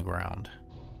lump in the ground.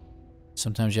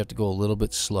 Sometimes you have to go a little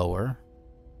bit slower.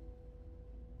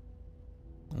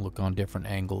 Look on different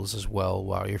angles as well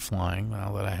while you're flying,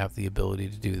 now that I have the ability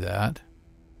to do that.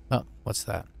 Oh, what's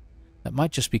that? That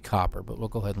might just be copper, but we'll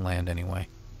go ahead and land anyway.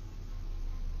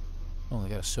 Oh, they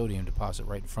got a sodium deposit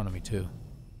right in front of me, too.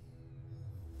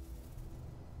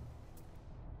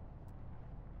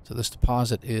 So this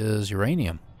deposit is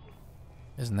uranium.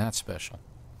 Isn't that special?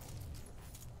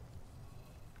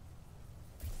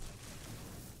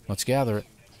 Let's gather it.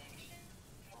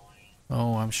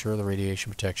 Oh, I'm sure the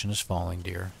radiation protection is falling,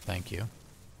 dear. Thank you.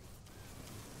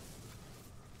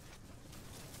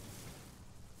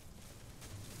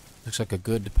 Looks like a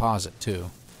good deposit,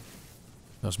 too.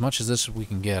 As much as this we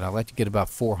can get, I'd like to get about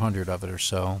 400 of it or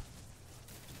so.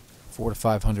 400 to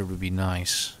 500 would be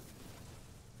nice.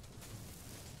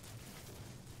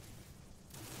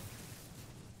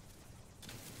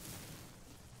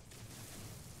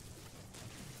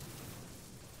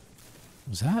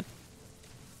 Was that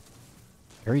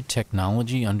buried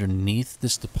technology underneath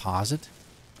this deposit?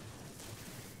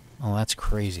 Oh, that's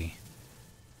crazy.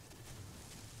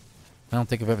 I don't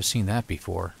think I've ever seen that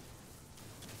before.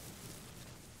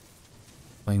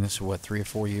 Playing this for, what, 3 or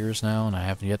 4 years now, and I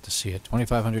haven't yet to see it.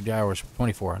 2,500 hours,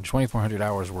 2,400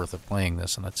 hours worth of playing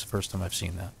this, and that's the first time I've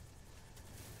seen that.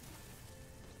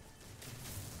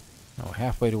 Oh,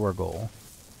 halfway to our goal.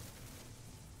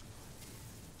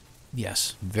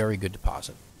 Yes, very good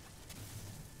deposit.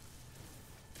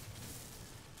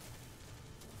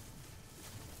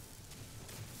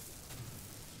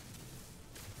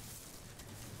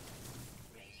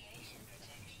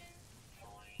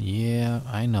 Yeah,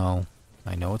 I know.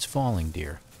 I know it's falling,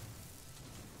 dear.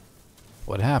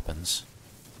 What happens?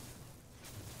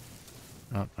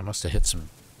 Oh, I must have hit some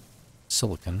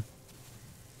silicon.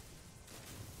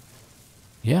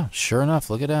 Yeah, sure enough,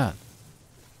 look at that.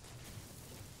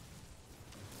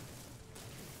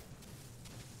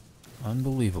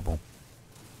 Unbelievable.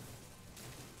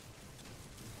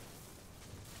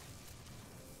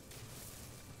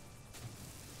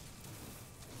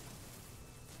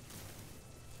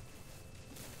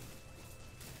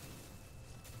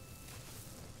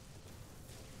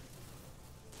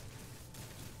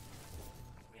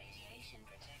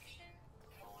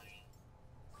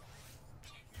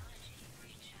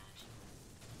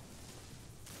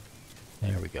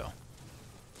 There we go.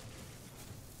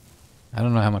 I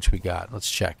don't know how much we got. Let's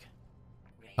check.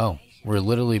 Oh, we're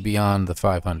literally beyond the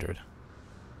 500.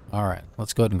 Alright,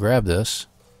 let's go ahead and grab this.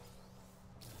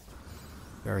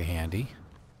 Very handy.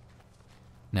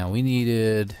 Now we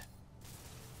needed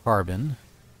carbon.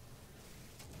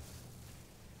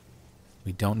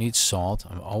 We don't need salt.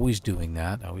 I'm always doing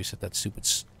that. I always hit that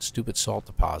stupid salt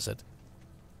deposit.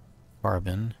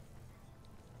 Carbon.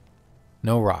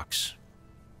 No rocks.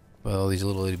 Well, these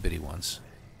little itty bitty ones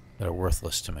that are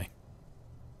worthless to me.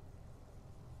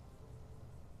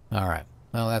 Alright.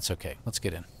 Well, that's okay. Let's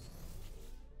get in.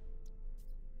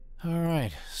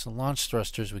 Alright. So launch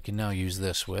thrusters we can now use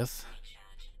this with.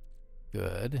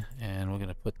 Good. And we're going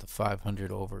to put the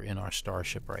 500 over in our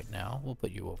starship right now. We'll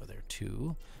put you over there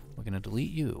too. We're going to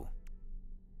delete you.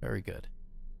 Very good.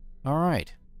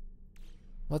 Alright.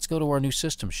 Let's go to our new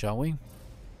system, shall we?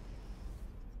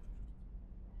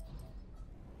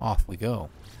 Off we go.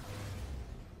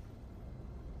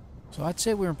 So I'd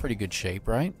say we're in pretty good shape,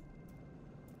 right?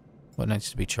 What needs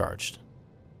to be charged?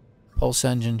 Pulse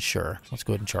engine, sure. Let's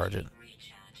go ahead and charge it.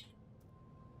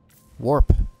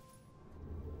 Warp.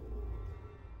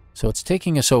 So it's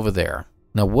taking us over there.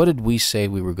 Now what did we say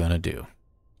we were going to do?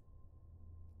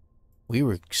 We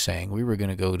were saying we were going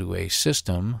to go to a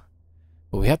system,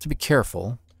 but we have to be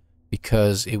careful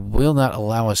because it will not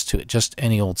allow us to just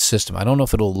any old system. I don't know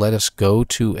if it'll let us go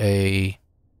to a...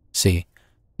 See,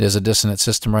 there's a dissonant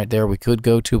system right there we could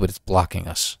go to, but it's blocking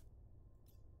us.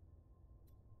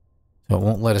 So it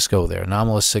won't let us go there.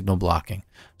 Anomalous signal blocking.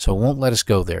 So it won't let us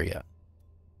go there yet.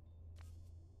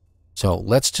 So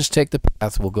let's just take the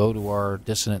path. We'll go to our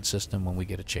dissonant system when we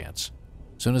get a chance.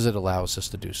 As soon as it allows us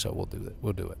to do so, we'll do it.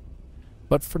 We'll do it.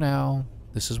 But for now,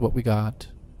 this is what we got.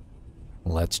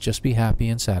 Let's just be happy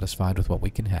and satisfied with what we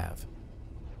can have.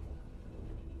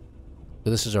 So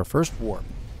this is our first warp.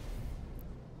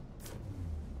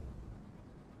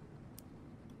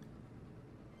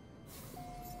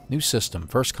 New system,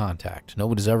 first contact.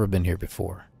 Nobody's ever been here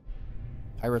before.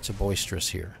 Pirates are boisterous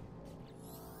here.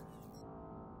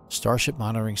 Starship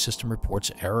monitoring system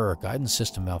reports error. Guidance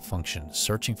system malfunction.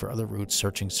 Searching for other routes.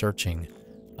 Searching.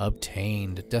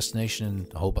 Obtained. Destination,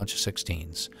 a whole bunch of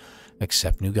 16s.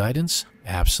 Accept new guidance?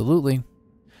 Absolutely.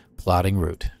 Plotting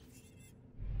route.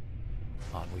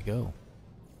 On we go.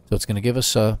 So it's going to give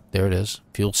us, there it is,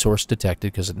 fuel source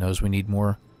detected because it knows we need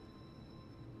more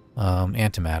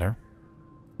antimatter.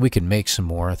 We can make some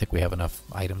more. I think we have enough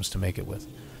items to make it with.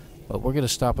 But we're going to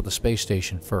stop at the space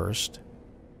station first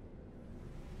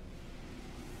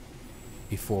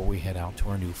before we head out to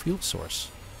our new fuel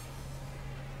source,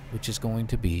 which is going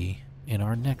to be in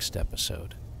our next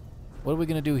episode. What are we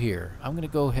going to do here? I'm going to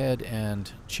go ahead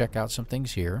and check out some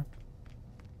things here.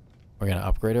 We're going to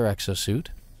upgrade our exosuit.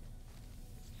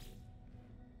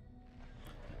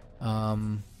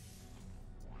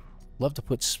 Love to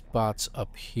put spots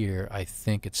up here. I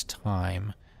think it's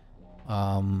time.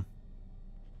 I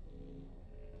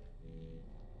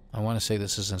want to say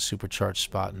this is a supercharged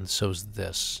spot, and so's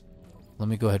this. Let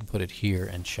me go ahead and put it here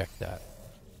and check that.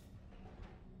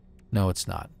 No, it's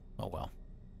not. Oh well.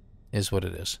 Is what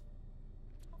it is.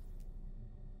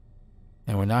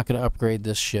 And we're not going to upgrade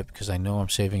this ship because I know I'm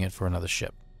saving it for another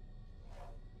ship.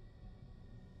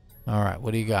 Alright,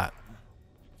 what do you got?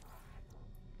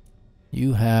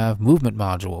 You have movement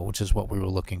module, which is what we were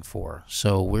looking for.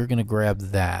 So we're going to grab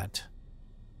that.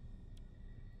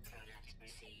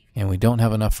 And we don't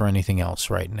have enough for anything else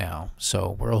right now.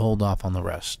 So we'll hold off on the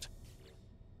rest.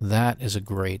 That is a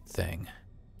great thing.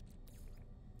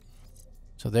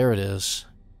 So there it is.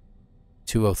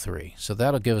 203. So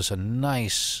that'll give us a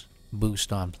nice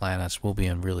boost on planets. We'll be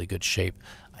in really good shape.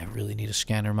 I really need a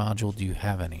scanner module. Do you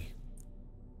have any?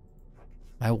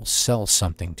 I will sell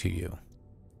something to you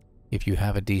if you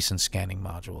have a decent scanning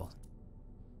module.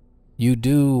 You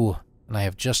do, and I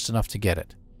have just enough to get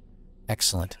it.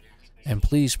 Excellent. And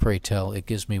please, pray tell, it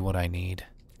gives me what I need.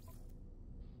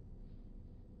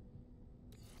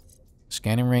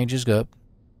 Scanning range is good.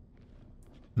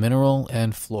 Mineral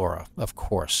and flora, of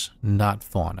course, not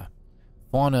fauna.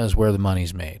 Fauna is where the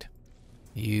money's made.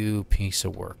 You piece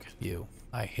of work, you.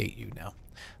 I hate you now.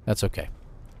 That's okay.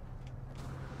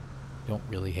 Don't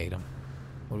really hate him.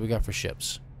 What do we got for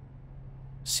ships?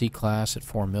 C-class at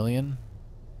 4 million.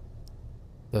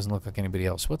 Doesn't look like anybody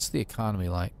else. What's the economy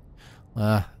like?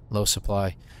 Low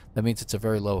supply. That means it's a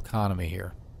very low economy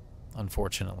here,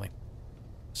 unfortunately.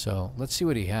 So let's see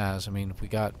what he has. I mean, if we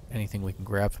got anything we can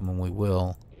grab from him, we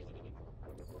will.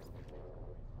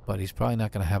 But he's probably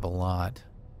not going to have a lot.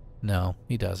 No,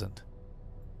 he doesn't.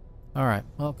 Alright,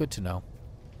 well, good to know.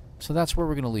 So that's where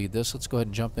we're going to lead this. Let's go ahead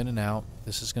and jump in and out.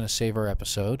 This is going to save our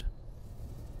episode.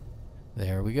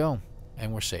 There we go.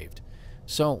 And we're saved.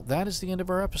 So that is the end of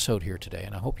our episode here today,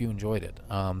 and I hope you enjoyed it.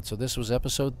 So this was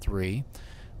episode 3.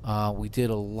 We did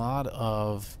a lot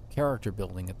of character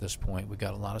building at this point. We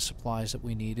got a lot of supplies that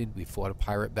we needed. We fought a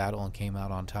pirate battle and came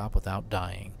out on top without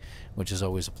dying, which is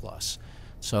always a plus.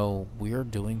 So we're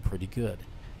doing pretty good.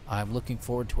 I'm looking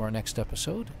forward to our next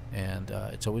episode, and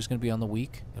it's always going to be on the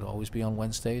week. It'll always be on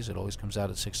Wednesdays. It always comes out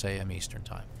at 6 a.m. Eastern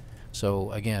Time.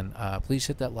 So again, please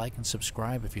hit that like and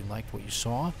subscribe if you liked what you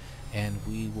saw, and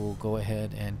we will go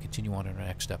ahead and continue on in our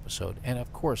next episode. And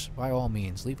of course, by all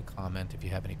means, leave a comment if you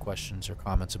have any questions or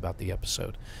comments about the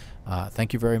episode.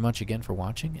 Thank you very much again for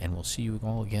watching, and we'll see you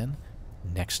all again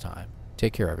next time.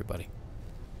 Take care, everybody.